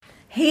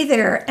Hey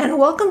there, and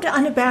welcome to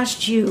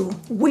Unabashed You.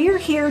 We're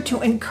here to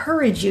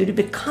encourage you to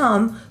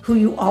become who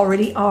you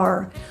already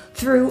are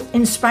through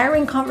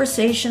inspiring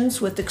conversations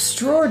with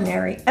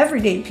extraordinary,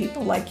 everyday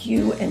people like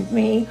you and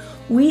me.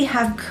 We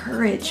have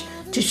courage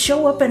to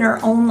show up in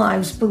our own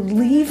lives,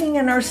 believing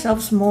in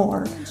ourselves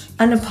more,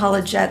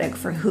 unapologetic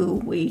for who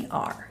we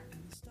are.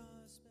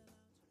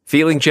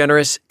 Feeling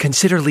generous?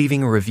 Consider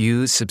leaving a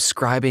review,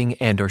 subscribing,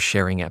 and/or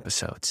sharing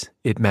episodes.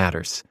 It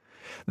matters.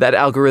 That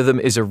algorithm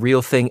is a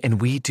real thing, and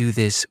we do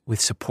this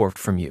with support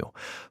from you.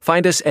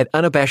 Find us at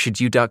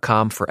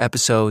unabashedyou.com for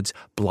episodes,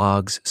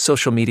 blogs,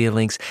 social media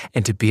links,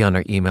 and to be on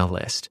our email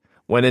list.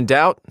 When in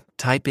doubt,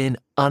 type in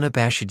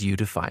Unabashed You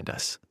to find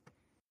us.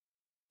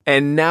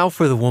 And now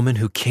for the woman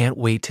who can't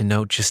wait to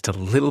know just a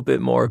little bit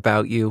more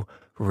about you,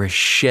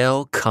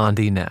 Rochelle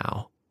Condé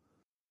Now.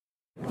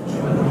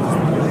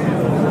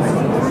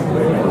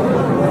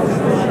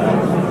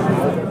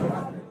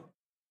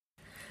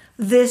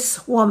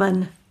 This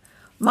woman.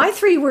 My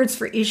 3 words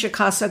for Isha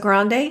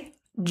Casagrande: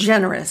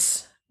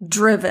 generous,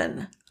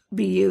 driven,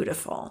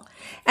 beautiful.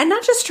 And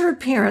not just her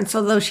appearance,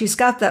 although she's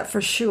got that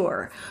for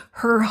sure.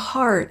 Her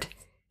heart,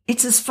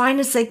 it's as fine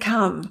as they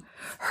come.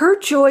 Her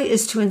joy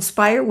is to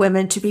inspire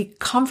women to be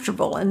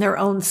comfortable in their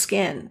own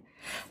skin.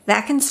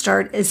 That can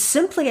start as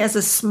simply as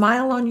a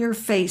smile on your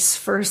face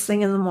first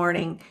thing in the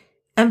morning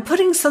and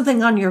putting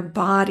something on your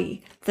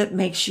body that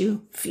makes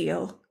you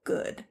feel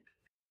good.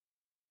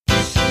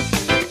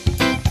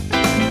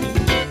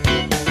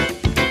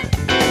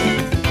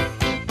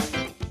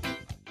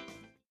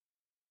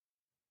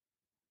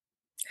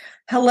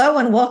 Hello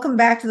and welcome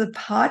back to the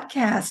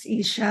podcast,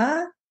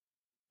 Isha.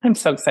 I'm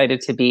so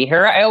excited to be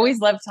here. I always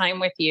love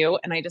time with you,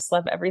 and I just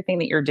love everything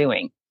that you're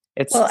doing.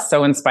 It's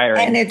so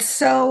inspiring. And it's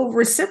so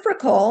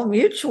reciprocal,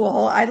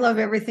 mutual. I love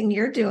everything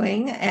you're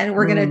doing, and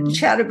we're going to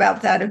chat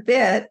about that a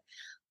bit.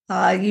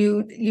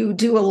 You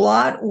do a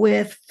lot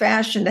with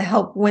fashion to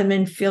help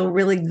women feel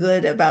really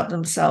good about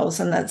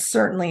themselves, and that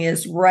certainly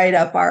is right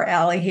up our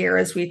alley here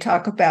as we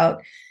talk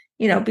about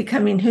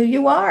becoming who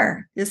you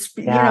are. Just,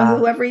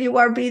 whoever you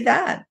are, be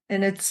that.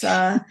 And it's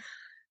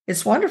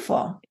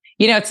wonderful.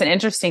 It's an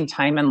interesting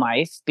time in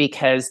life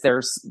because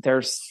there's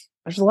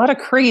a lot of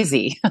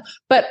crazy,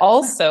 but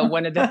also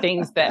one of the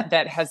things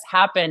that has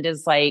happened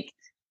is like,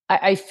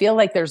 I feel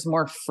like there's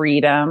more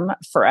freedom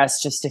for us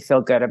just to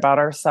feel good about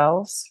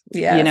ourselves,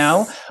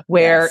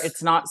 where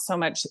it's not so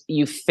much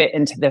you fit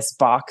into this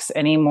box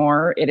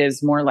anymore. It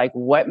is more like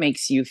what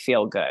makes you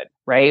feel good,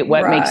 right?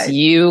 What makes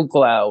you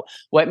glow?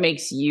 What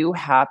makes you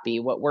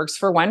happy? What works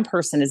for one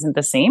person isn't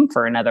the same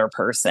for another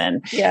person.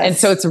 Yes. And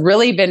so it's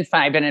really been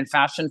fun. I've been in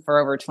fashion for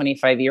over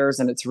 25 years,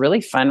 and it's really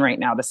fun right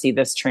now to see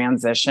this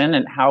transition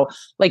and how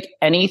like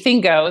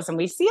anything goes. And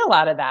we see a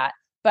lot of that,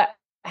 but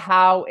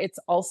how it's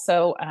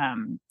also,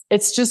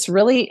 it's just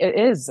really, it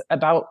is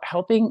about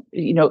helping,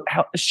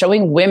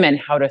 showing women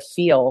how to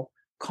feel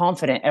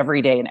confident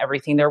every day in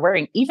everything they're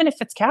wearing, even if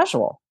it's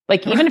casual,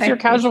 like even if you're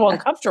casual and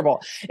comfortable.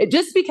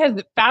 Just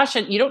because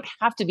fashion, you don't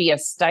have to be a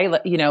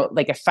stylist,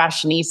 like a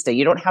fashionista.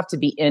 You don't have to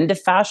be into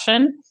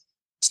fashion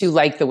to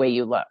like the way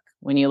you look.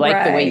 When you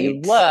like the way you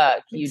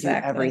look, you do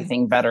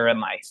everything better in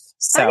life.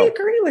 So I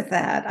agree with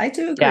that. I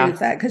do agree with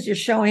that because you're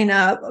showing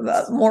up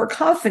more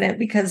confident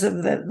because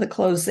of the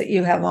clothes that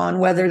you have on,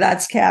 whether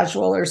that's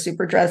casual or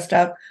super dressed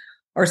up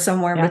or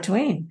somewhere in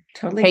between.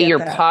 Totally. Hey, your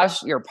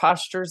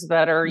posture's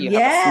better. You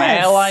have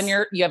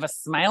a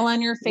smile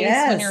on your face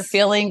when you're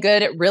feeling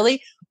good. It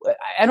really,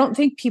 I don't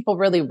think people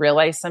really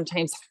realize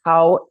sometimes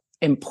how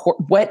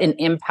important, what an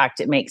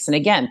impact it makes. And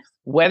again,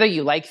 whether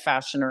you like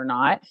fashion or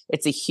not,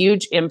 it's a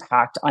huge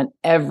impact on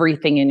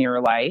everything in your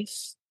life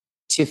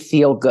to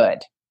feel good.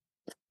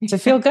 To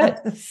feel good,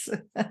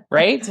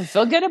 right? To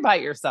feel good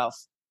about yourself.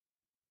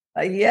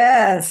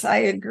 Yes, I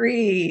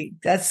agree.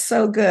 That's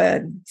so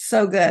good.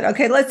 So good.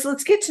 Okay,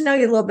 let's get to know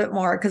you a little bit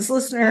more because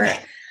listener,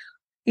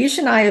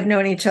 Isha and I have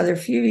known each other a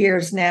few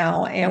years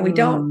now, and we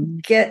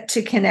don't get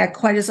to connect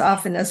quite as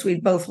often as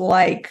we'd both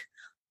like.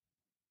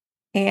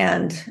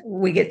 And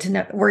we're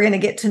going to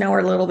get to know her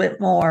a little bit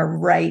more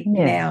right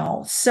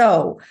now.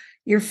 So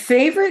your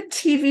favorite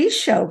TV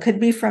show could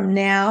be from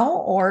now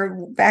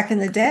or back in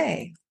the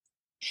day.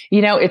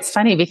 It's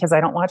funny because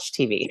I don't watch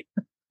TV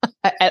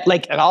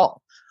at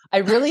all. I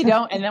really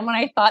don't. And then when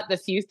I thought the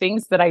few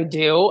things that I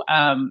do,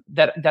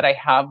 that I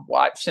have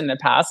watched in the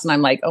past, and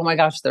I'm like, oh my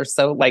gosh, they're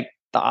so like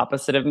the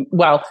opposite of,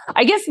 well,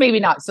 I guess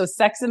maybe not. So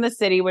Sex and the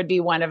City would be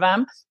one of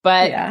them,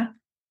 but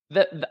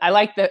I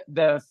like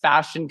the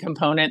fashion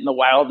component and the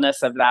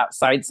wildness of that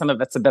side. Some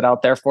of it's a bit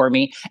out there for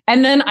me.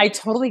 And then I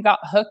totally got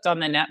hooked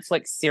on the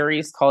Netflix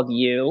series called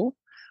You,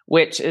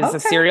 which is a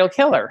serial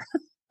killer.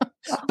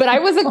 But I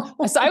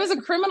was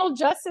a criminal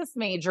justice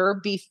major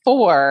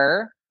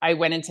before I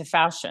went into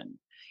fashion.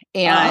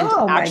 And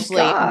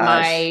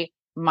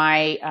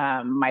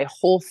my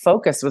whole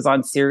focus was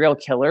on serial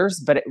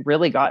killers, but it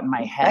really got in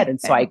my head. And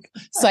so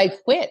I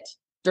quit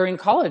during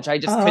college. I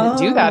just couldn't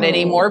do that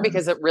anymore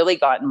because it really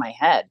got in my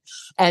head.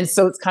 And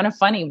so it's kind of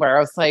funny where I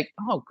was like,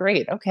 oh,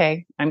 great.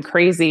 Okay. I'm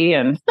crazy.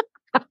 And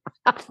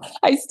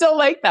I still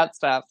like that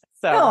stuff.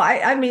 No, So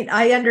I mean,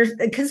 I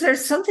understand because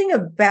there's something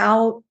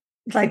about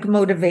like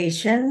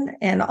motivation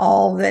and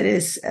all that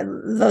is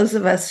those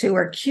of us who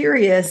are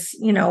curious,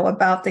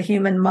 about the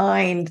human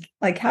mind.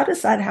 Like, how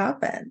does that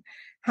happen?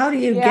 How do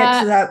you get to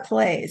yeah. that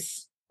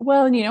place?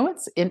 Well, and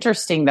what's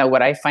interesting though,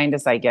 what I find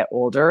as I get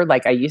older,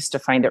 like I used to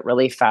find it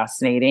really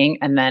fascinating.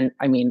 And then,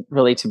 I mean,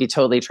 really to be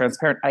totally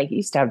transparent, I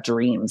used to have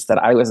dreams that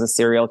I was a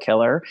serial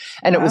killer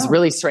and it was Wow.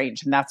 really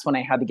strange. And that's when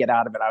I had to get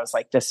out of it. I was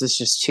like, this is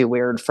just too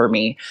weird for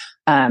me.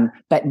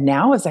 But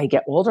now as I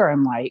get older,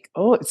 I'm like,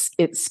 oh,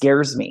 it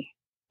scares me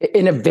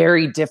in a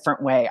very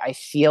different way. I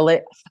feel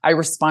it. I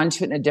respond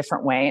to it in a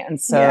different way.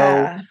 And so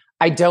Yeah.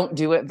 I don't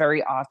do it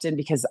very often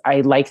because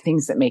I like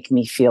things that make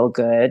me feel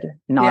good,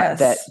 not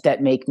Yes.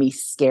 that make me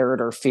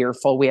scared or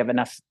fearful. We have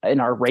enough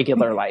in our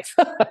regular life,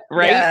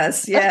 right?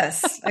 Yes.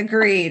 Yes.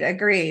 Agreed.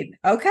 Agreed.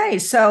 Okay.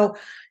 So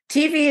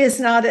TV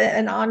is not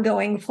an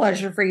ongoing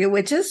pleasure for you,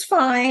 which is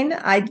fine.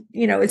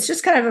 It's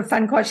just kind of a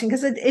fun question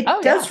because it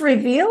Oh does yeah.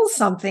 reveal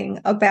something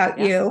about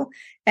Yeah. you.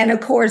 And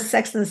of course,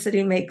 Sex and the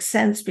City makes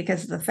sense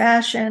because of the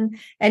fashion.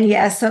 And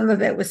yes, some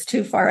of it was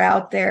too far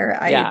out there.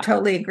 I Yeah.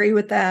 totally agree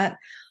with that.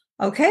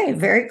 Okay,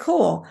 very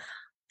cool.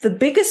 The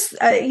biggest,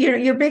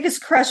 your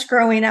biggest crush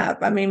growing up.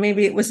 I mean,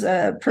 maybe it was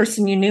a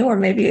person you knew, or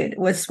maybe it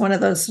was one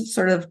of those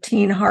sort of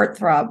teen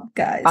heartthrob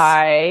guys.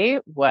 I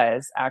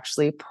was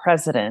actually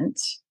president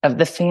of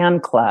the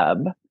fan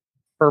club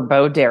for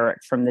Bo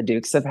Derek from the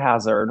Dukes of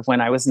Hazzard when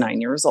I was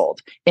 9 years old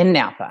in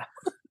Napa.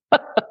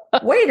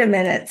 Wait a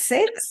minute,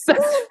 say So,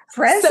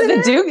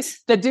 president?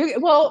 the Duke,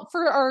 well,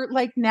 for our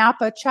like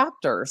Napa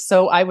chapter.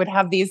 So I would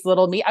have these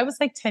little I was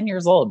like 10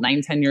 years old,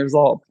 9, 10 years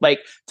old, like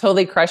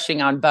totally crushing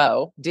on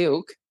Bo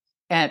Duke.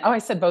 And I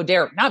said Bo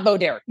Derek, not Bo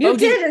Derek. You Bo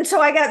did, Duke. and so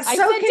I got I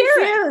so said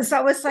Derek. confused.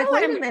 I was like, No,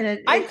 wait a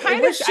minute. I'm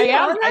kind Was of, she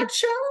on that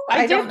show?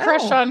 I don't did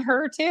crush know. on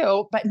her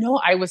too, but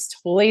no, I was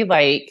totally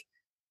like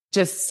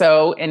just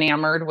so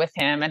enamored with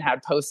him and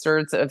had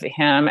posters of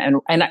him.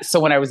 And so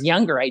when I was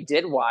younger, I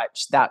did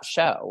watch that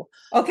show.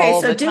 Okay,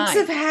 all so the Dukes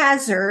time. of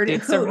Hazzard.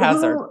 Dukes of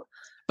Hazzard.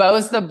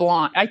 Bo's the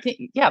blonde. I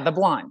think, yeah, the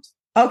blonde.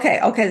 Okay,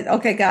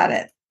 got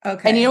it.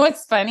 Okay. And you know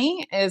what's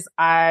funny is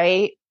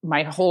my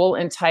whole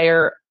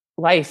entire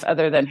life,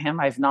 other than him,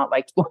 I've not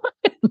liked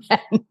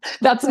men.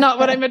 That's not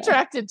what I'm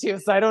attracted to.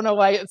 So I don't know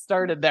why it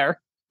started there.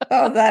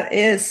 Oh, that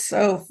is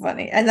so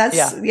funny. And that's,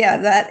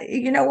 that,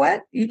 you know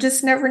what? You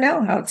just never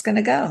know how it's going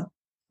to go.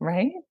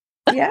 Right?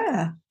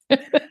 Yeah.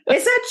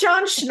 Is that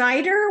John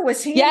Schneider?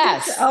 Was he?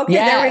 Yes. Okay,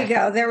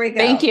 yes. There we go.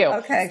 Thank you.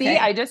 Okay. See,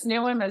 I just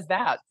knew him as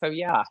that. So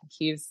yeah,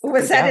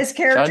 Was that his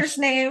character's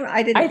name?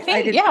 I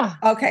didn't. Yeah.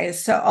 Okay.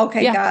 So,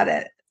 yeah. Got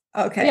it.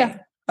 Okay. Yeah.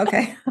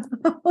 Okay.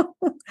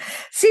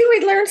 See,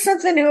 we learn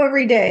something new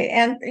every day.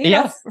 And,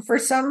 for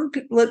some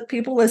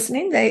people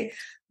listening,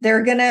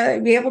 they're going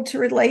to be able to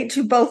relate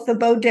to both the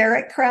Bo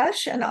Derek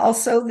crush and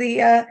also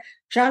the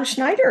John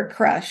Schneider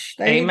crush.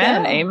 There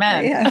Amen.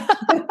 Amen. Yeah.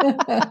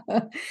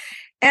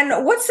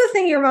 And what's the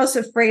thing you're most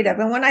afraid of?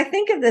 And when I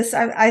think of this,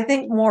 I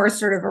think more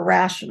sort of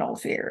irrational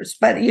fears,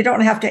 but you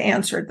don't have to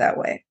answer it that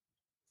way.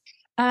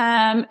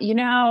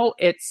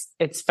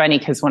 It's funny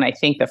because when I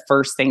think the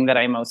first thing that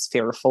I'm most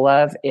fearful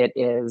of, it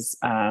is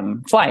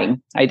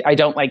flying. I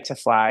don't like to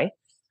fly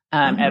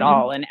at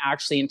all. And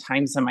actually in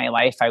times in my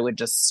life, I would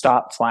just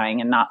stop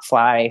flying and not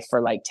fly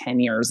for like 10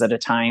 years at a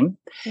time.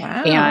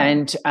 Wow.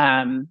 And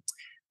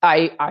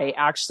I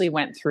actually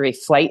went through a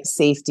flight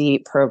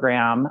safety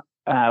program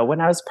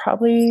when I was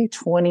probably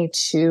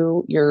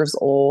 22 years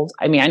old.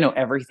 I mean, I know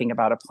everything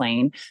about a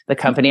plane. The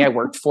company I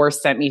worked for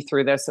sent me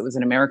through this. It was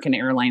an American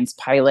Airlines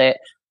pilot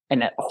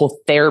and a whole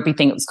therapy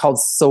thing. It was called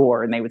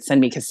SOAR, and they would send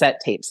me cassette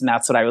tapes, and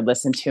that's what I would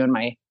listen to in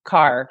my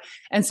car.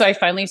 And so I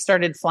finally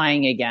started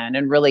flying again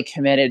and really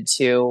committed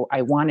to,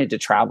 I wanted to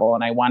travel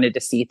and I wanted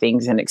to see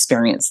things and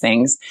experience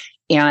things.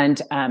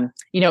 And,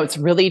 it's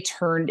really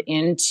turned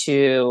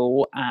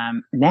into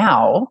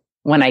now,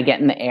 when I get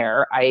in the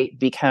air, I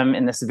become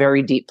in this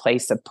very deep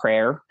place of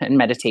prayer and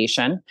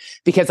meditation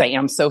because I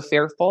am so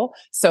fearful.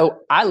 So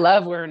I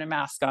love wearing a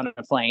mask on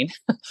a plane.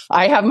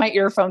 I have my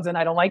earphones and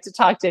I don't like to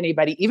talk to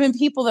anybody, even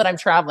people that I'm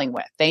traveling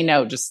with. They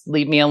know, just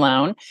leave me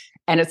alone.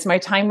 And it's my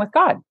time with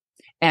God.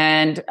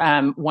 And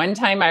one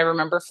time I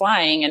remember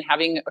flying and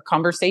having a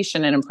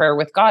conversation and a prayer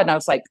with God. And I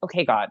was like,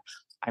 okay, God,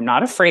 I'm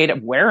not afraid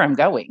of where I'm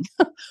going.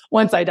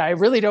 Once I die, I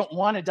really don't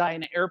want to die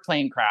in an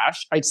airplane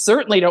crash. I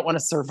certainly don't want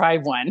to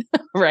survive one.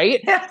 Right.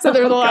 So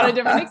there's a lot of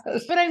different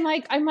things, but I'm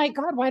like,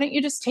 God, why don't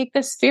you just take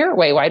this fear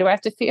away? Why do I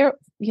have to fear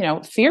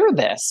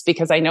this?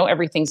 Because I know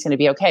everything's going to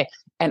be okay.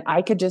 And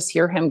I could just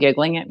hear him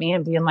giggling at me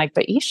and being like,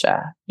 but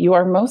Isha, you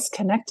are most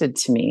connected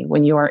to me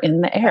when you are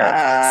in the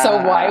air. So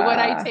why would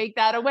I take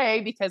that away?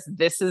 Because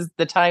this is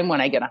the time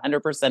when I get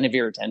 100% of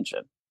your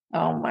attention.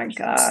 Oh my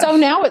God. So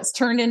now it's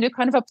turned into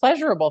kind of a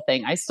pleasurable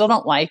thing. I still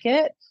don't like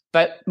it,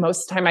 but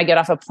most of the time I get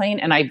off a plane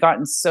and I've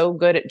gotten so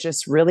good at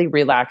just really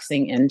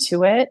relaxing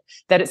into it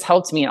that it's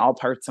helped me in all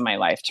parts of my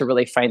life to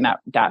really find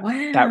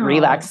that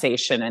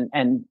relaxation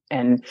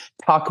and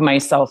talk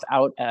myself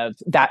out of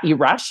that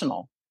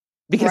irrational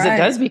because it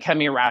does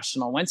become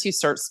irrational. Once you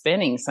start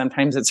spinning,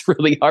 sometimes it's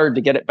really hard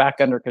to get it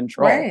back under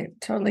control. Right.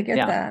 Totally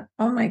get that.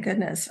 Oh my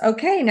goodness.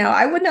 Okay. Now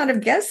I would not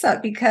have guessed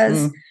that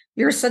because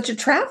you're such a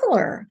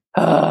traveler.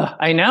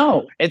 I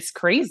know. It's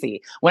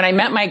crazy. When I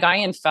met my guy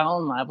and fell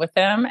in love with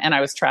him, and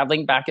I was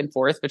traveling back and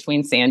forth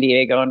between San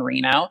Diego and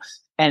Reno,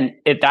 and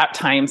at that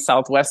time,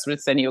 Southwest would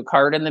send you a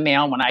card in the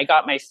mail. When I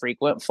got my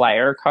frequent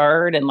flyer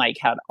card and like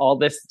had all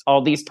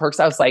these perks,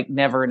 I was like,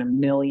 never in a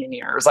million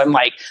years. I'm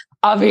like,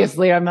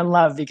 obviously I'm in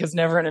love, because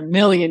never in a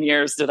million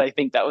years did I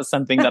think that was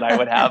something that I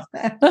would have.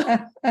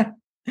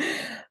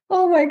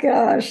 Oh my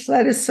gosh,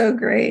 that is so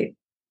great.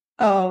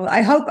 Oh,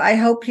 I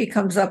hope he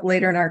comes up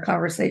later in our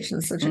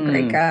conversation. Such a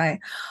great guy.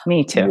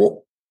 Me too.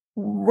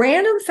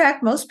 Random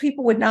fact most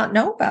people would not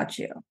know about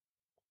you.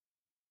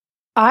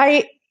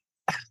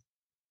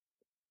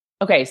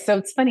 Okay, so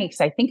it's funny because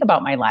I think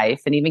about my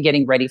life and even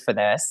getting ready for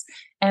this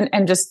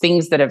and just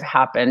things that have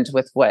happened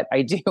with what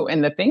I do.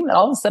 And the thing that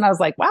all of a sudden I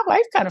was like, wow,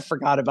 I kind of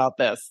forgot about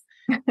this.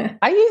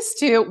 I used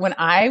to, when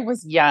I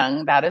was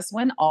young, that is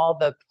when all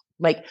the,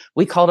 like,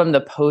 we called them the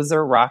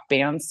poser rock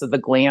bands. So the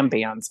glam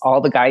bands, all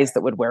the guys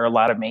that would wear a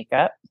lot of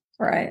makeup.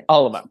 Right.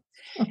 All of them.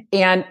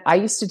 And I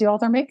used to do all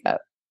their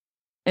makeup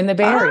in the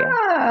Bay Area.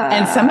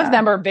 And some of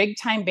them are big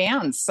time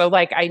bands. So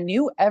like I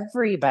knew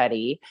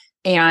everybody.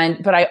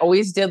 But I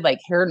always did like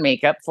hair and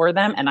makeup for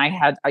them. And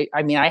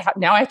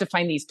now I have to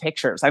find these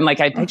pictures. I'm like,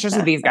 I have pictures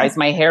of these guys.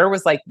 My hair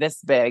was like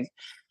this big.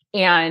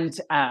 And,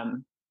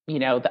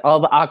 all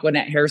the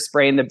Aquanet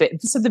hairspray and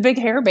the big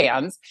hair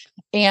bands.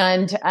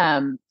 And,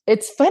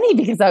 it's funny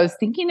because I was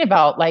thinking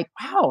about like,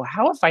 wow,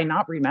 how have I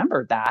not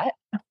remembered that?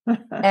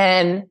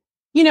 And,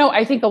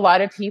 I think a lot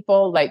of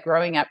people like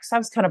growing up, because I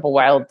was kind of a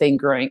wild thing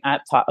growing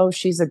up, thought, oh,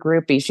 she's a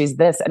groupie, she's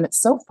this. And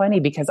it's so funny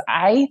because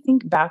I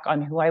think back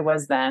on who I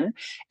was then,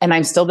 and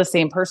I'm still the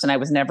same person. I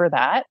was never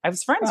that. I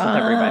was friends with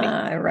everybody.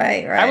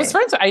 Right. I was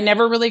friends. I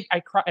never really,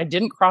 I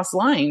didn't cross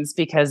lines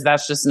because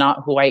that's just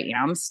not who I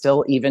am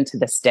still, even to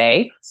this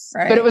day.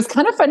 Right. But it was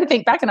kind of fun to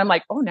think back, and I'm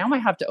like, oh, now I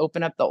have to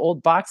open up the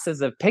old boxes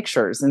of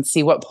pictures and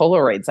see what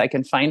Polaroids I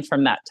can find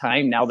from that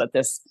time now that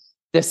this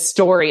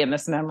story and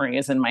this memory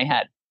is in my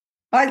head.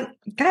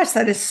 Gosh,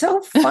 that is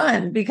so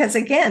fun because,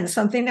 again,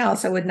 something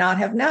else I would not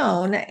have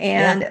known,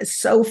 and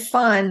so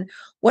fun.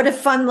 What a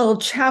fun little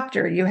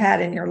chapter you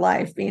had in your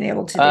life being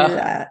able to do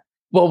that.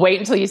 Well, wait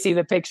until you see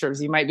the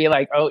pictures. You might be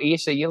like, oh,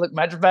 Isha, you look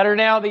much better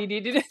now than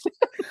you did.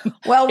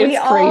 Well, we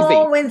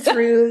all went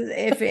through,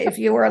 if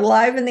you were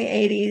alive in the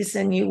 80s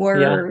and you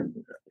were,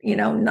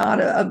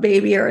 not a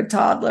baby or a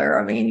toddler,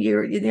 I mean,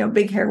 you're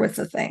big hair was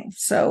the thing.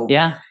 So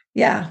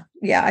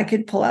yeah, I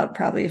could pull out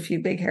probably a few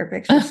big hair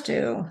pictures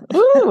too.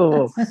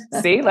 Ooh,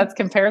 see, let's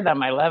compare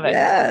them. I love it.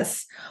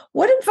 Yes.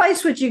 What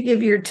advice would you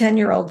give your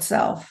 10-year-old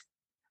self?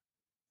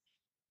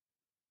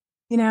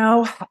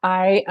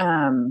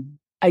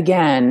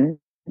 Again,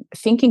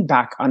 thinking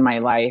back on my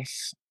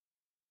life,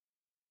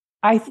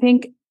 I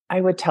think I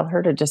would tell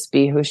her to just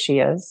be who she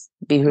is,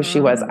 be who she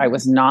was. I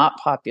was not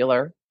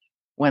popular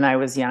when I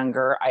was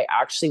younger. I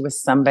actually was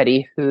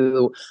somebody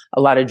who a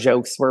lot of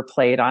jokes were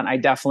played on. I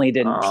definitely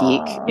didn't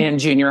peak in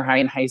junior high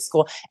and high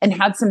school, and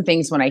had some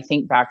things when I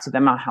think back to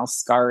them on how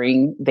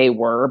scarring they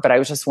were, but I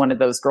was just one of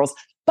those girls.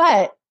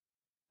 But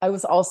I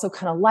was also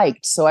kind of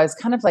liked. So I was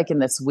kind of like in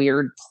this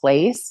weird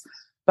place,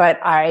 but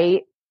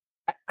I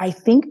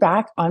think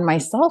back on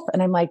myself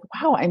and I'm like,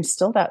 wow, I'm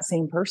still that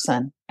same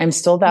person. I'm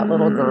still that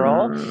little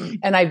girl.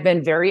 And I've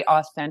been very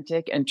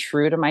authentic and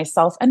true to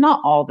myself, and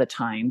not all the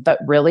time, but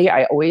really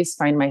I always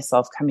find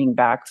myself coming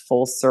back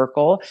full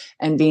circle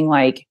and being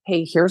like,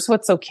 hey, here's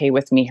what's okay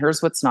with me.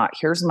 Here's what's not.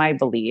 Here's my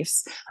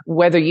beliefs.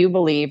 Whether you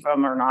believe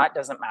them or not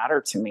doesn't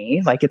matter to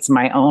me. Like, it's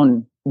my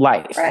own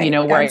life, right,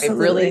 where absolutely. I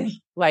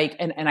really like,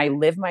 and I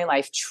live my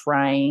life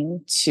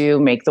trying to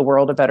make the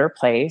world a better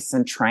place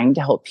and trying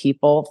to help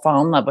people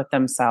fall in love with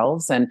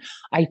themselves. And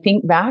I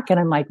think back and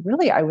I'm like,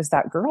 really, I was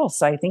that girl.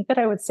 So I think that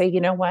I would say,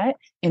 you know what?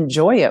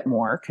 Enjoy it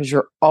more, because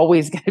you're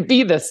always going to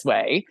be this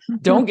way.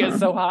 Don't get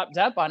so hopped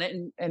up on it,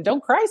 and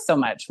don't cry so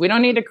much. We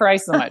don't need to cry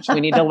so much.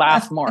 We need to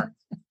laugh more.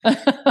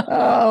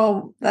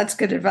 Oh, that's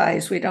good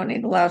advice. We don't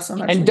need to laugh so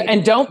much.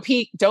 And don't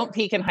peak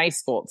in high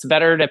school. It's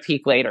better to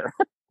peak later.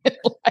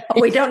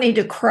 We don't need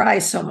to cry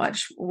so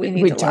much.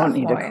 We don't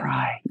need to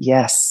cry.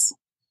 Yes.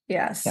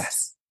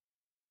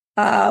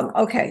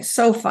 Okay.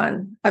 So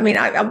fun. I mean,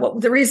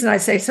 the reason I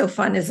say so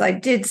fun is I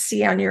did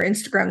see on your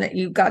Instagram that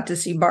you got to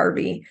see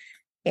Barbie,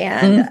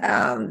 and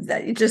her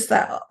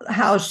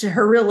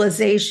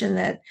realization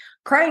that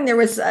crying, there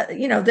was,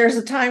 there's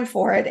a time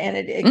for it, and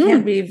it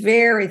can be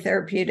very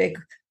therapeutic,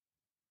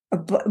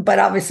 but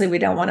obviously we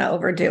don't want to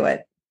overdo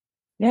it.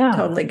 Yeah.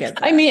 Totally get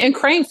that. I mean, and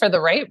crying for the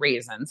right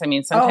reasons. I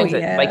mean, sometimes,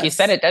 like you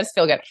said, yes. it does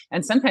feel good.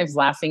 And sometimes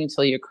laughing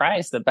until you cry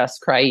is the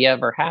best cry you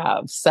ever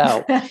have.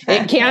 So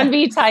it can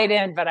be tied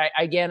in. But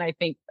I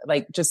think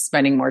like just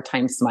spending more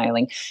time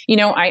smiling.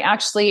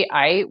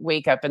 I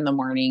wake up in the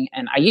morning,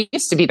 and I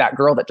used to be that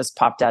girl that just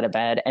popped out of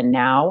bed. And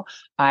now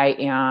I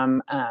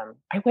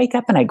wake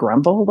up and I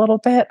grumble a little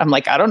bit. I'm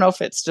like, I don't know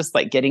if it's just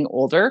like getting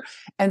older.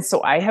 And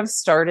so I have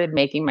started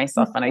making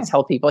myself, and I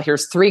tell people,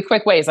 here's 3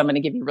 quick ways I'm going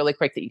to give you really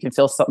quick that you can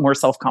feel more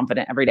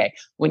self-confident every day.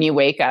 When you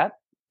wake up,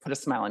 put a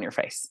smile on your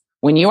face.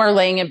 When you are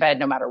laying in bed,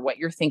 no matter what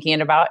you're thinking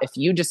about, if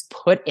you just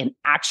put an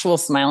actual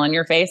smile on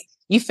your face,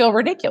 you feel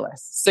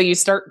ridiculous. So you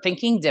start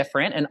thinking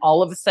different, and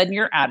all of a sudden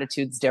your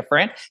attitude's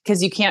different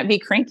because you can't be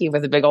cranky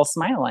with a big old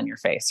smile on your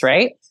face,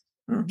 right?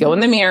 Mm-hmm. Go in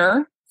the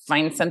mirror,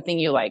 find something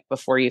you like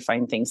before you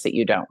find things that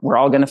you don't. We're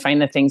all going to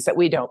find the things that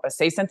we don't, but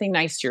say something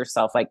nice to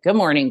yourself, like good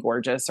morning,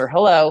 gorgeous, or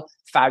hello,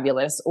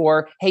 fabulous,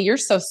 or hey, you're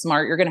so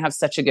smart. You're going to have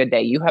such a good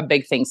day. You have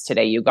big things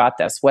today. You got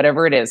this,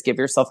 whatever it is, give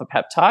yourself a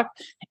pep talk.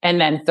 And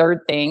then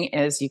third thing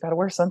is you got to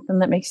wear something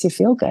that makes you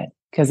feel good.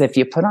 Because if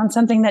you put on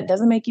something that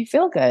doesn't make you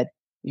feel good,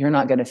 you're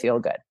not going to feel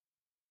good.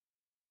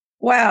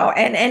 Wow.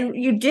 And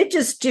you did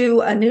just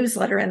do a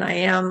newsletter, and I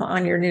am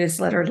on your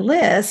newsletter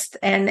list.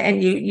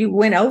 And you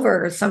went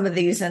over some of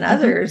these and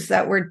others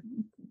that were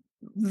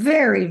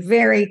very,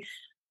 very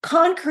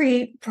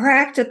concrete,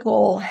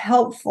 practical,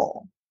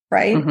 helpful,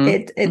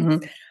 right?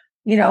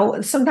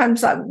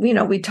 Sometimes,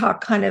 we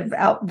talk kind of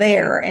out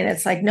there, and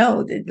it's like,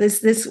 no,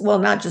 this will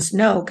not just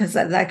no, because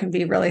that can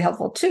be really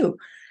helpful too.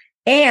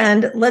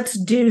 And let's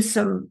do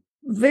some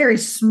very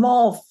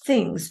small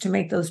things to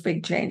make those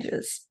big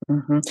changes.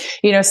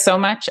 So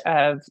much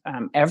of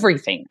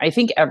everything, I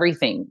think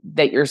everything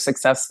that you're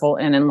successful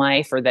in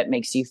life or that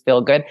makes you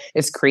feel good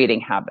is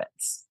creating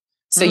habits.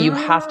 So you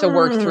have to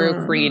work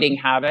through creating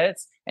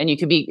habits, and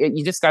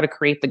you just got to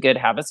create the good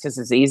habits because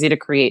it's easy to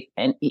create,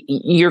 and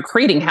you're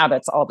creating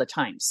habits all the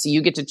time. So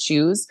you get to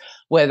choose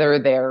whether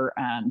they're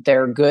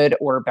good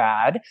or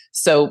bad.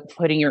 So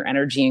putting your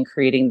energy in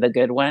creating the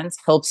good ones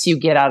helps you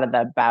get out of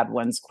the bad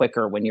ones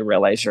quicker when you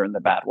realize you're in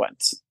the bad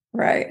ones.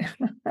 Right.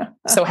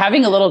 So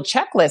having a little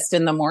checklist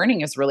in the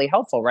morning is really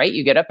helpful, right?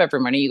 You get up every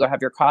morning, you go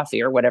have your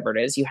coffee or whatever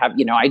it is. You have,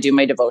 I do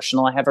my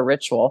devotional. I have a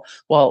ritual.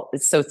 Well,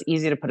 it's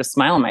easy to put a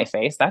smile on my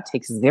face. That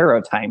takes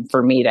 0 time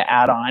for me to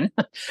add on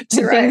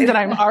to things that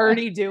I'm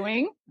already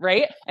doing,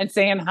 right? And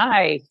saying,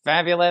 hi,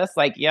 fabulous.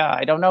 Like, yeah,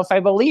 I don't know if I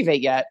believe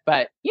it yet,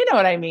 but you know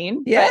what I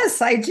mean? Yes,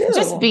 but I do.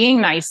 Just being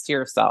nice to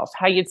yourself,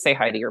 how you'd say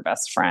hi to your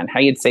best friend,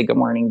 how you'd say good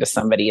morning to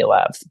somebody you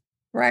love.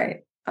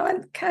 Right.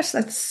 Oh, gosh,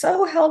 that's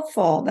so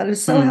helpful. That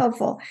is so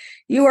helpful.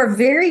 You are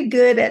very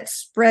good at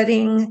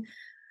spreading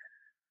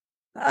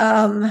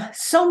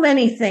so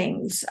many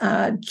things,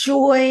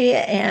 joy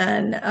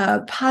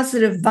and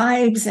positive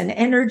vibes and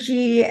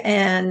energy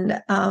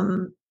and,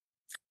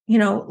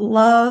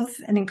 love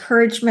and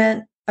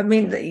encouragement. I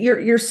mean,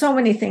 you're so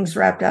many things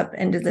wrapped up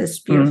into this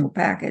beautiful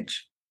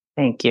package.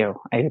 Thank you.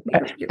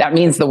 That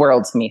means the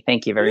world to me.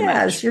 Thank you very much.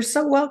 Yes, you're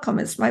so welcome.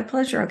 It's my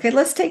pleasure. Okay,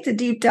 let's take the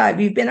deep dive.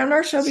 You've been on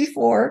our show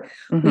before.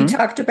 We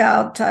talked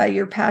about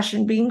your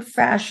passion being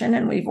fashion,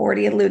 and we've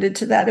already alluded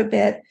to that a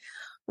bit.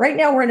 Right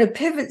now, we're in a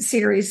pivot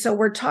series, so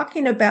we're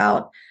talking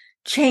about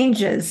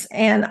changes.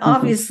 And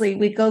obviously,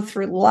 we go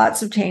through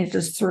lots of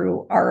changes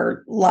through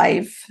our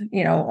life,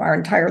 our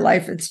entire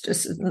life. It's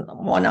just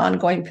one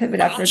ongoing pivot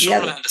after the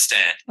other.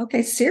 Understand.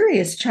 Okay, Siri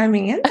is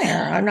chiming in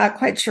there. I'm not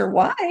quite sure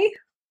why.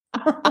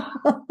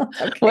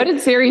 Okay. What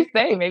did Siri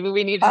say? Maybe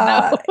we need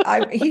to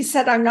know. He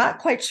said, "I'm not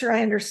quite sure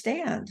I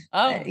understand."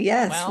 Oh,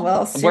 yes.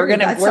 Well, Siri, we're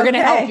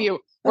gonna help you.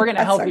 We're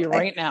gonna help you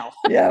right now.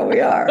 Yeah, we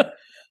are.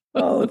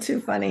 Oh, too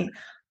funny.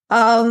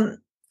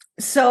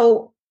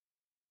 So,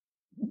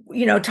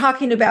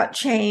 talking about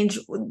change,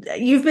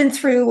 you've been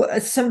through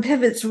some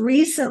pivots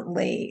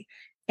recently,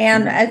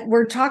 and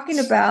we're talking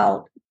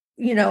about,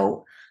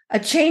 a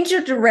change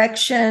of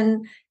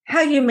direction.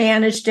 How you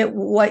managed it,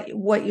 what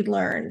you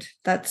learned.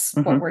 That's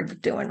what we're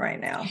doing right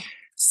now.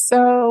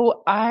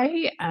 So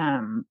I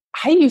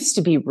used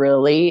to be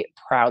really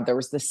proud. There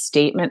was this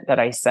statement that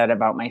I said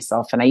about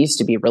myself, and I used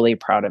to be really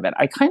proud of it.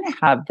 I kind of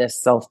have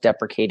this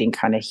self-deprecating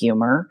kind of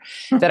humor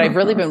that I've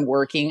really been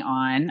working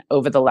on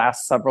over the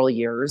last several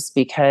years,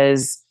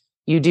 because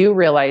you do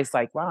realize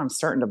like, wow, I'm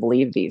starting to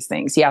believe these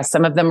things. Yeah,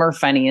 some of them are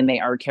funny and they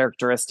are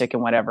characteristic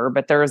and whatever,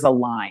 but there is a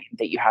line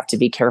that you have to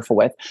be careful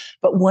with.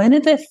 But one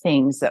of the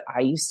things that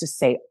I used to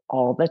say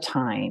all the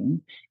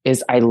time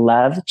is I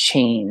love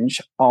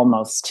change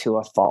almost to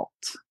a fault.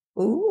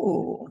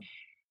 Ooh.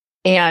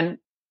 And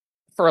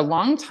for a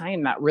long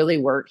time, that really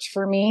worked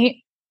for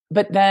me.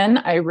 But then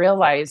I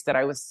realized that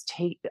I was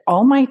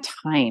all my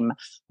time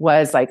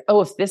was like,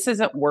 oh, if this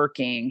isn't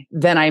working,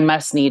 then I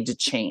must need to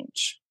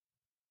change.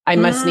 I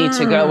must need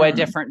to go a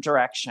different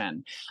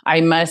direction.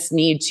 I must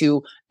need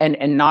to,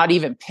 and not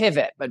even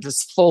pivot, but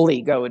just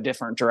fully go a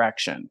different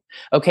direction.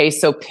 Okay.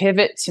 So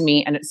pivot to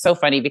me, and it's so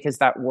funny because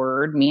that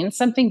word means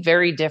something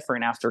very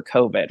different after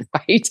COVID,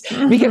 right?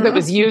 Because it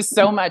was used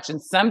so much,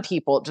 and some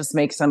people it just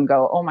makes them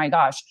go, oh my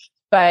gosh.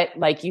 But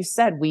like you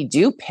said, we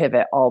do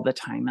pivot all the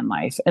time in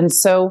life. And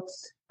so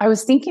I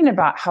was thinking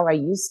about how I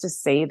used to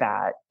say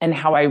that and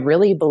how I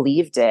really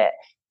believed it.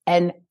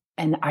 And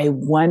I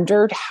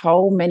wondered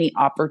how many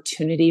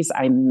opportunities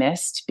I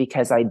missed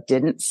because I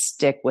didn't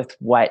stick with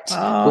what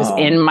was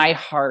in my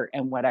heart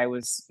and what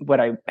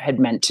I had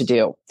meant to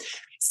do.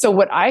 So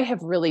what I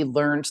have really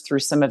learned through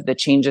some of the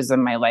changes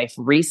in my life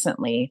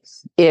recently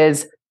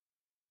is,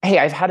 hey,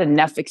 I've had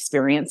enough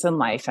experience in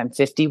life. I'm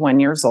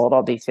 51 years old.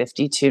 I'll be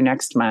 52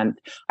 next month.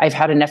 I've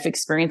had enough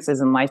experiences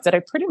in life that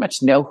I pretty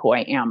much know who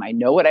I am. I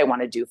know what I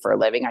want to do for a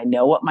living. I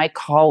know what my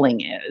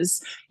calling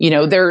is.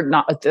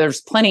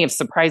 There's plenty of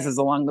surprises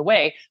along the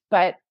way,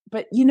 but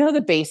you know the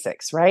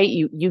basics, right?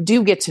 You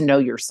do get to know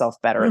yourself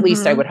better. At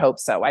least I would hope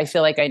so. I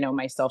feel like I know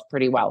myself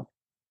pretty well.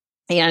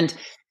 And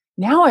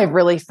now I've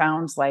really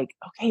found like,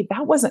 okay,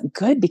 that wasn't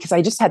good because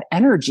I just had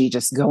energy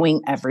just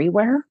going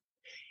everywhere.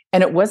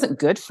 And it wasn't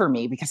good for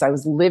me because I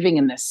was living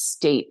in this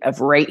state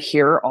of right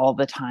here all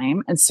the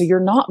time. And so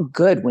you're not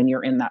good when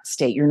you're in that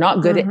state. You're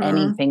not good at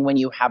anything when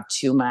you have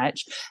too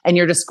much and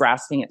you're just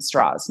grasping at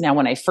straws. Now,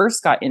 when I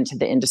first got into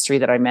the industry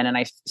that I'm in and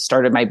I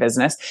started my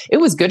business, it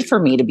was good for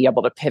me to be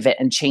able to pivot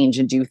and change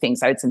and do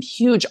things. I had some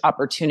huge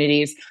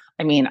opportunities.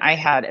 I mean, I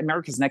had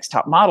America's Next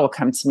Top Model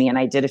come to me and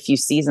I did a few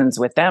seasons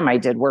with them. I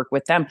did work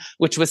with them,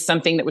 which was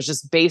something that was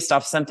just based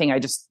off something I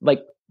just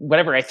like,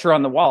 whatever I threw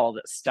on the wall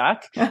that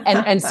stuck.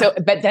 And so,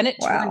 but then it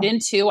turned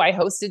into, I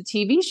hosted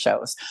TV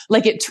shows.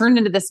 Like it turned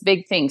into this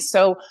big thing.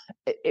 So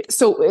it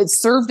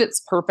served its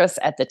purpose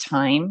at the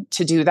time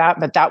to do that,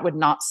 but that would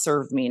not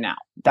serve me now.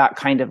 That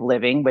kind of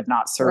living would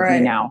not serve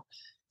me now.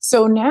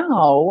 So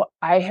now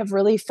I have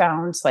really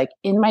found like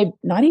in my,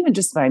 not even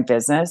just my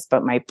business,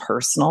 but my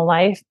personal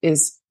life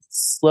is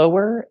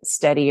slower,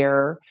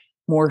 steadier,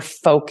 more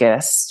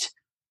focused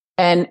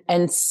and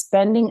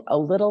spending a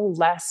little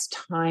less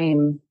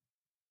time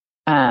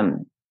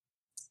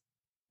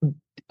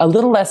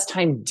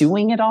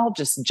doing it all,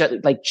 just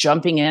like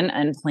jumping in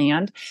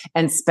unplanned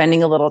and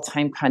spending a little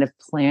time kind of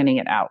planning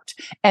it out.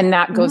 And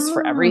that goes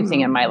for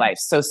everything in my life.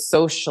 So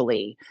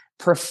socially,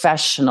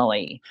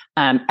 professionally,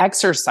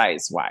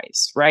 exercise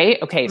wise,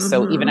 right? Okay.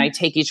 So even I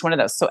take each one of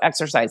those. So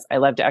exercise, I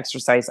love to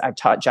exercise. I've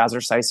taught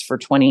jazzercise for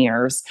 20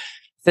 years.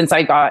 Since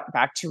I got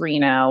back to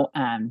Reno,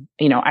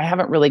 I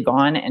haven't really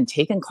gone and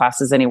taken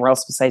classes anywhere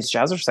else besides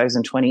jazzercise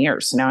in 20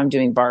 years. So now I'm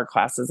doing bar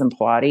classes and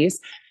Pilates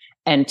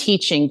and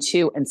teaching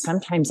too. And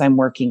sometimes I'm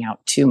working out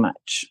too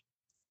much.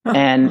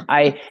 And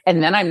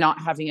then I'm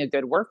not having a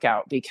good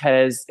workout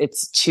because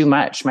it's too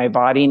much. My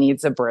body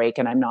needs a break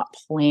and I'm not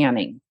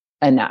planning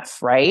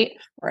enough, right?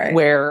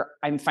 Where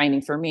I'm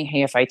finding for me,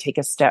 hey, if I take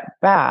a step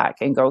back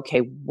and go,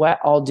 okay,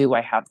 what all do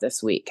I have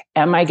this week?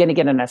 Am I going to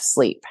get enough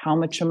sleep? How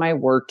much am I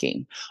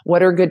working?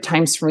 What are good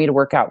times for me to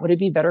work out? Would it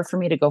be better for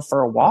me to go for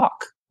a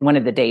walk one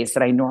of the days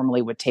that I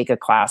normally would take a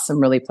class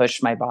and really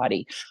push my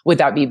body? Would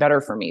that be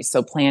better for me?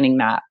 So planning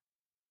that.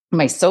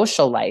 My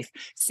social life,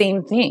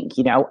 same thing.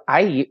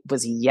 I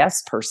was a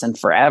yes person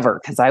forever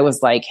because I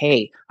was like,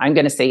 hey, I'm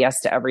going to say yes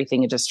to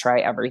everything and just try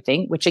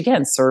everything, which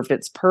again served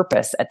its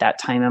purpose at that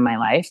time in my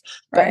life.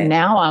 But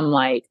now I'm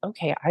like,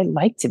 okay, I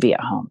like to be at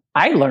home.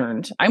 I'm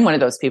one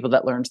of those people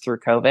that learned through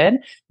COVID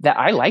that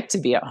I like to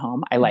be at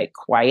home. I like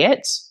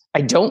quiet.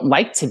 I don't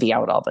like to be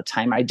out all the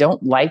time. I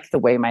don't like the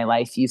way my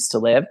life used to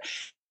live.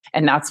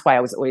 And that's why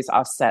I was always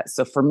offset.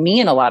 So for me,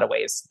 in a lot of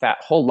ways, that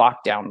whole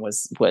lockdown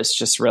was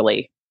just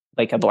really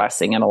like a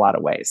blessing in a lot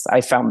of ways.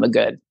 I found the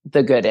good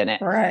in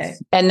it. Right.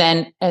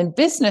 And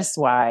business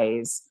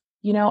wise,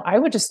 I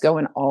would just go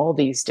in all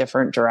these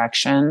different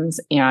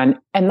directions. And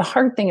the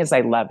hard thing is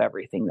I love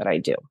everything that I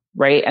do.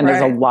 Right. And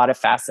there's a lot of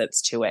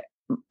facets to it.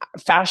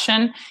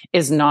 Fashion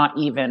is not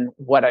even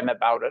what I'm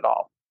about at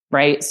all.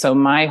 Right. So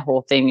my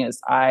whole thing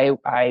is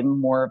I'm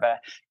more of a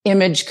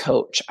image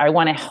coach. I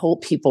want to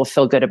help people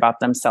feel good about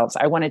themselves.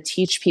 I want to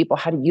teach people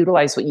how to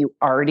utilize what you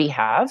already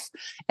have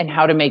and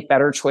how to make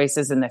better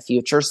choices in the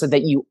future so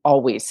that you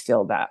always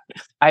feel that.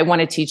 I want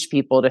to teach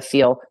people to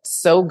feel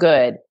so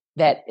good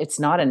that it's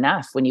not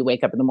enough when you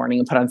wake up in the morning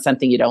and put on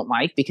something you don't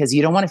like because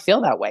you don't want to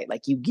feel that way.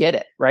 Like you get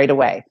it right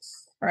away.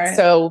 Right.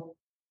 So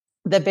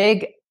the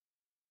big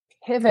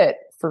pivot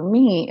for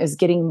me is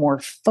getting more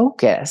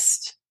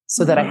focused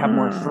so that I have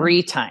more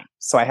free time.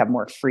 So I have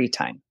more free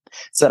time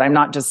so that I'm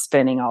not just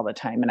spending all the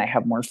time and I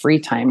have more free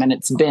time. And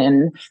it's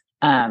been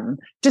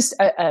just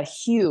a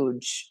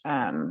huge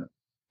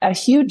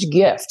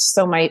gift.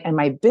 So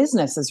my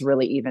business is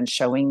really even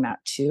showing that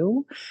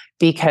too,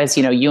 because,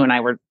 you and I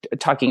were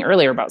talking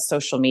earlier about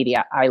social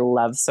media. I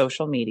love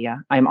social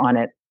media. I'm on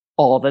it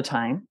all the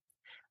time.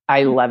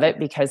 I love it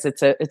because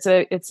it's a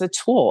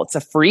tool. It's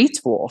a free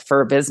tool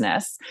for a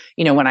business.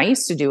 When I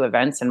used to do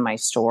events in my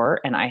store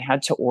and I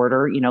had to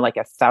order, like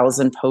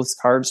 1,000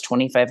 postcards,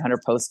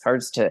 2,500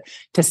 postcards to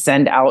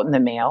send out in the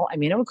mail. I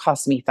mean, it would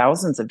cost me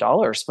thousands of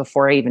dollars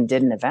before I even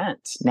did an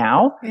event.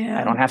 Now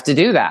I don't have to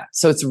do that.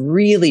 So it's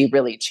really,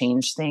 really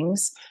changed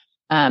things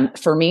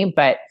for me,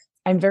 but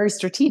I'm very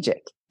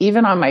strategic.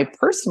 Even on my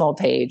personal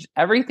page,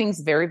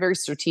 everything's very, very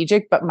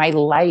strategic, but my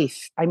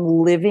life, I'm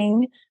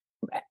living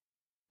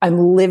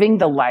I'm living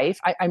the life.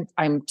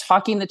 I'm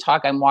talking the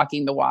talk. I'm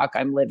walking the walk.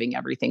 I'm living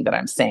everything that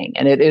I'm saying.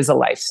 And it is a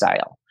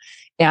lifestyle.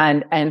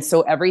 And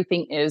so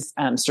everything is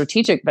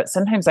strategic, but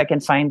sometimes I can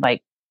find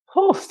like,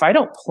 oh, if I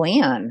don't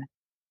plan,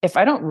 if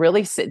I don't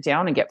really sit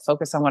down and get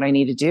focused on what I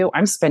need to do,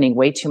 I'm spending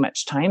way too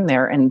much time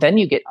there. And then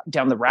you get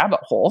down the rabbit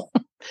hole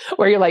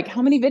where you're like,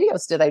 how many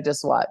videos did I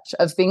just watch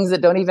of things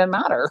that don't even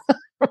matter?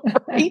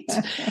 Right.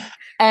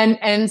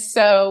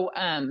 So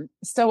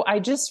I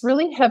just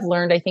really have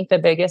learned, I think the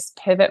biggest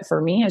pivot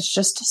for me is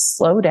just to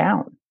slow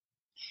down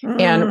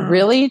and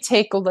really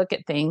take a look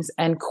at things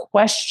and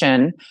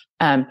question,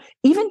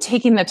 even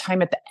taking the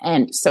time at the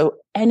end. So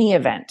any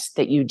event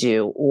that you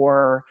do,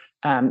 or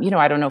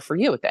I don't know for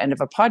you at the end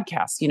of a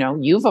podcast,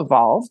 you've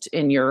evolved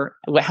in your,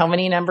 how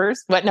many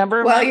numbers? What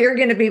number? Well, you're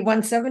going to be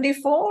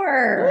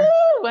 174.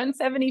 Woo,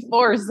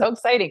 174. So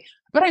exciting.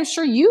 But I'm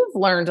sure you've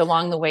learned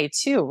along the way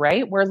too,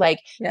 right? We're like,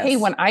 yes. Hey,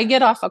 when I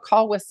get off a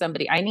call with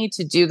somebody, I need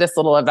to do this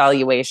little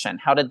evaluation.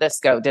 How did this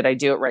go? Did I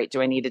do it right?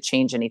 Do I need to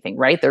change anything?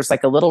 Right? There's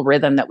like a little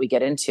rhythm that we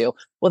get into.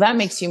 Well, that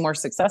makes you more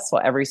successful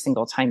every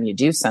single time you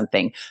do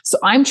something. So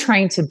I'm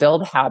trying to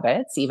build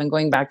habits, even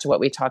going back to what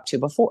we talked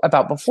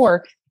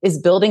before, is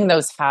building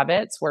those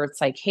habits where it's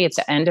like, hey, at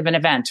the end of an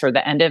event or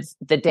the end of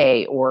the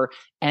day or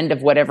end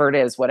of whatever it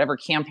is, whatever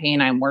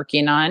campaign I'm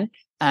working on,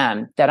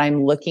 that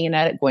I'm looking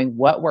at it going,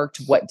 what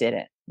worked? What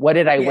didn't? What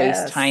did I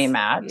waste time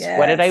at? Yes.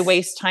 What did I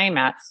waste time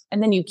at?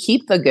 And then you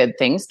keep the good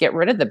things, get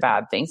rid of the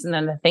bad things. And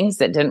then the things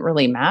that didn't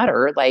really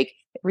matter, like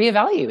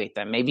reevaluate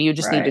them. Maybe you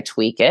just need to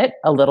tweak it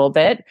a little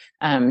bit,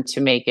 to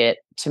make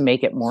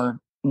it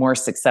more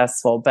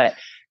successful. But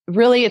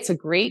really, it's a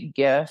great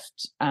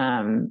gift,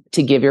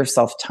 to give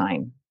yourself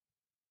time.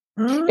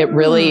 It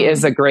really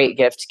is a great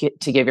gift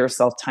to give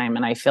yourself time.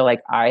 And I feel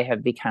like I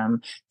have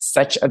become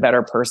such a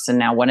better person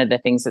now. One of the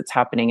things that's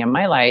happening in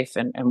my life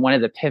and one of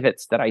the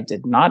pivots that I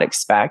did not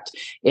expect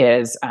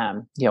is,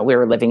 we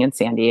were living in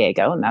San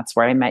Diego, and that's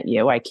where I met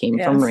you. I came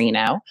from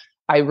Reno.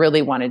 I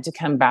really wanted to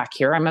come back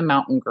here. I'm a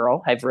mountain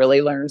girl. I've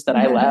really learned that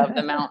I love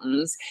the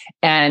mountains.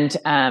 And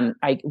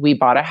we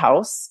bought a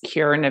house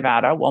here in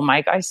Nevada. Well,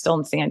 my guy's still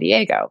in San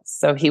Diego.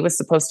 So he was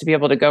supposed to be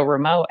able to go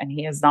remote, and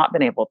he has not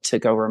been able to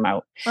go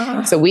remote.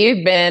 So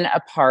we've been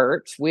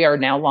apart. We are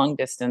now long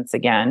distance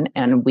again,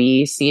 and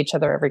we see each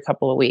other every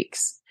couple of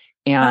weeks.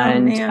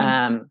 And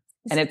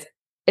and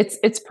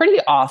it's pretty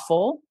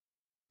awful.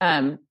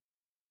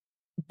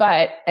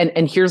 But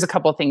here's a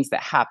couple of things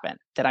that happen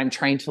that I'm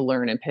trying to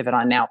learn and pivot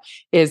on now.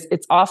 Is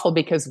it's awful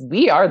because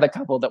we are the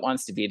couple that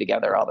wants to be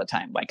together all the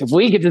time. Like if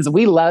we get this,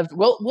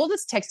 we'll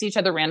just text each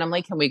other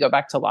randomly. Can we go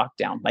back to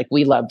lockdown? Like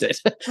we loved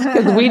it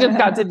because we just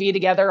got to be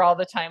together all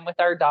the time with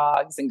our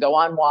dogs and go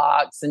on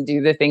walks and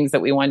do the things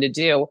that we wanted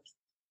to do.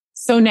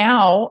 So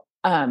now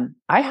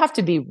I have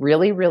to be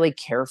really, really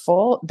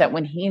careful that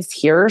when he's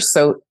here.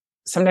 So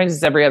sometimes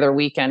it's every other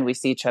weekend we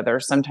see each other.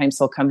 Sometimes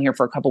he'll come here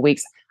for a couple of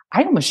weeks.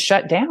 I almost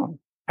shut down.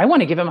 I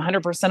want to give him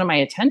 100% of my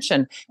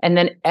attention. And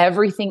then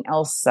everything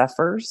else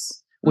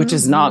suffers, which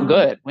is not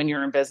good when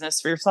you're in business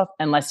for yourself,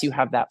 unless you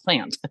have that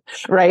planned,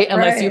 right?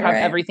 Unless you have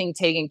everything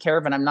taken care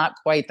of. And I'm not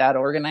quite that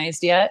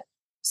organized yet.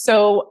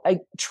 So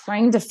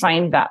trying to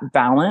find that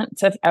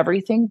balance of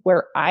everything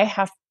where I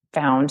have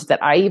found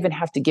that I even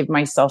have to give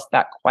myself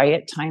that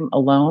quiet time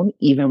alone,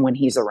 even when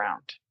he's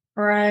around.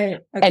 Right.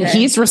 Okay. And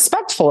he's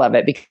respectful of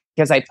it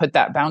because I put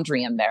that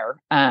boundary in there,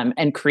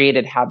 and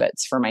created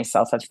habits for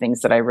myself of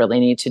things that I really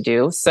need to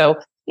do. So,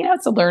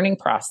 it's a learning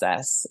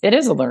process. It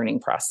is a learning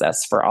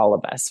process for all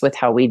of us with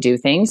how we do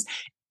things,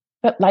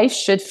 but life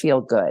should feel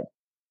good.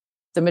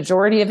 The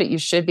majority of it, you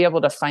should be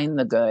able to find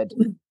the good.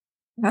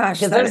 Gosh,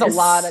 because there's a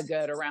lot of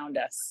good around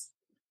us.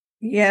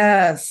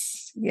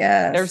 Yes.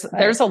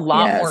 There's a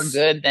lot more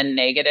good than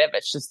negative.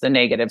 It's just the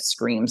negative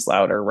screams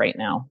louder right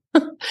now.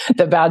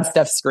 The bad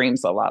stuff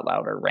screams a lot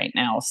louder right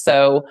now.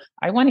 So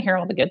I want to hear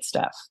all the good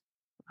stuff.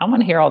 I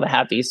want to hear all the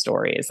happy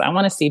stories. I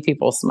want to see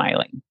people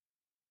smiling.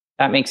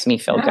 That makes me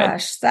feel good.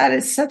 That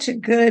is such a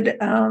good,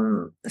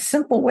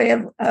 simple way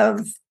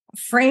of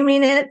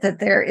framing it, that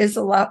there is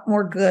a lot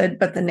more good,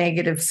 but the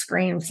negative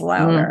screams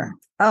louder.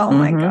 Oh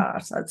my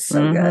gosh, that's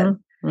so good.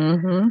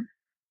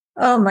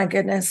 Oh my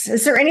goodness.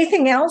 Is there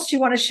anything else you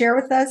want to share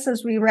with us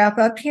as we wrap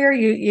up here?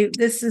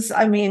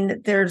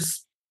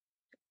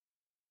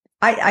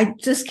 I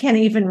just can't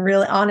even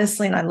really,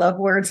 honestly, and I love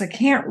words, I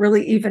can't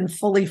really even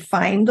fully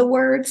find the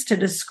words to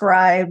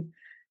describe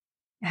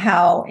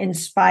how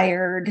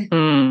inspired,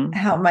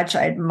 how much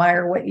I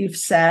admire what you've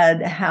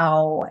said,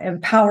 how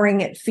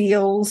empowering it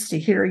feels to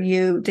hear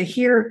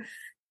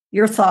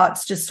your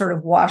thoughts just sort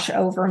of wash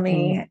over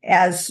me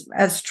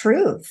as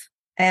truth.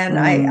 And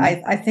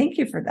I thank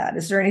you for that.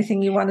 Is there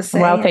anything you want to say?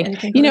 Well,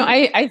 thank you.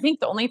 I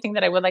think the only thing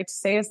that I would like to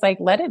say is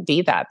let it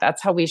be that.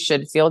 That's how we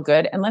should feel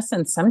good. And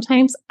listen,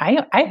 sometimes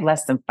I have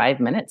less than 5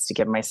 minutes to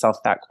give myself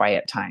that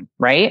quiet time,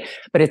 right?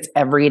 But it's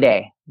every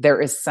day.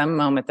 There is some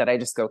moment that I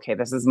just go, okay,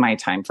 this is my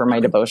time for my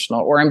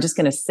devotional, or I'm just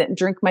going to sit and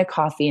drink my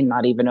coffee and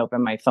not even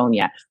open my phone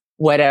yet.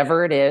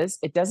 whatever it is.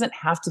 It doesn't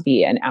have to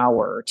be an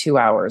hour or 2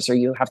 hours, or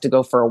you have to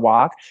go for a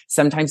walk.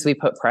 Sometimes we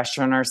put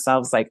pressure on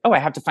ourselves like, oh, I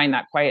have to find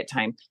that quiet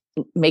time.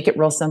 Make it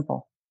real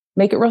simple.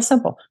 Make it real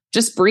simple.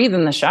 Just breathe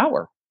in the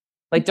shower.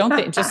 Like,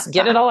 just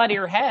get it all out of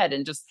your head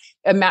and just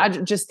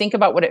imagine, just think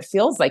about what it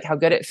feels like, how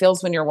good it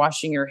feels when you're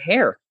washing your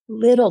hair.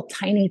 Little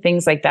tiny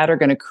things like that are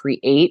going to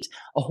create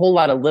a whole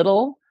lot of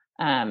little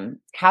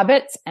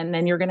habits. And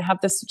then you're going to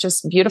have this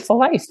just beautiful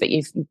life that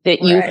you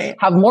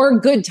have more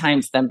good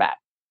times than bad.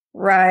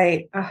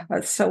 Right. Oh,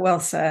 that's so well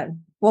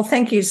said. Well,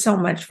 thank you so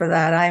much for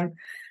that. I'm,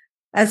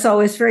 as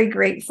always, very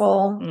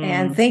grateful.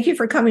 And thank you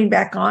for coming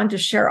back on to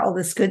share all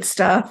this good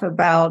stuff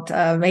about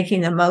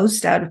making the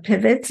most out of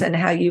pivots and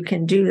how you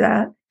can do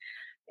that.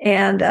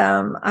 And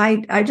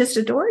I just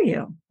adore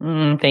you.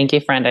 Thank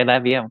you, friend. I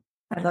love you.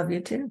 I love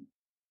you too.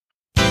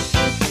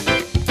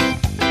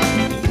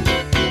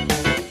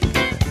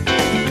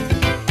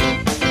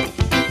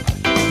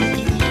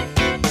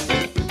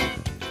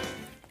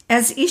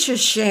 As Isha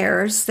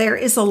shares, there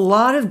is a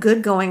lot of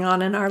good going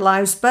on in our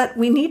lives, but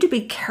we need to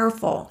be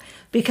careful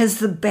because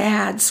the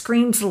bad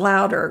screams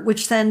louder,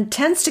 which then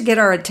tends to get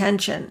our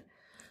attention.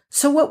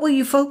 So what will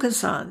you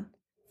focus on?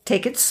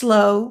 Take it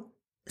slow,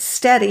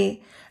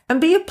 steady,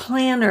 and be a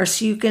planner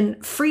so you can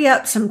free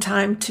up some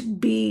time to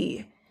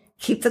be.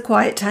 Keep the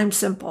quiet time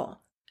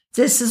simple.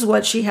 This is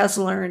what she has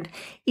learned.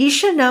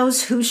 Isha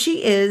knows who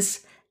she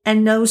is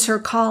and knows her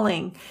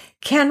calling.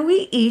 Can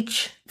we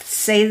each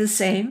say the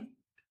same?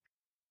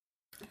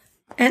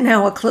 And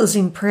now a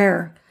closing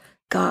prayer.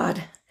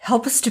 God,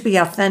 help us to be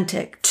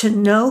authentic, to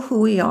know who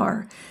we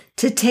are,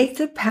 to take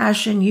the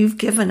passion you've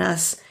given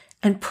us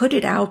and put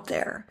it out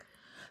there.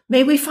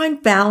 May we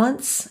find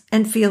balance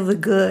and feel the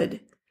good.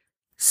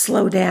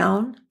 Slow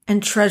down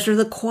and treasure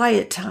the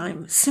quiet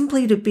time,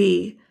 simply to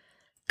be.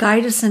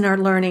 Guide us in our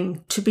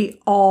learning to be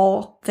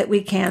all that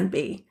we can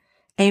be.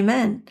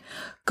 Amen.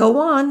 Go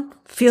on.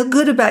 Feel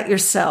good about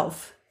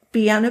yourself.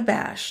 Be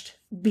unabashed.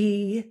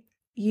 Be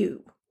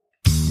you.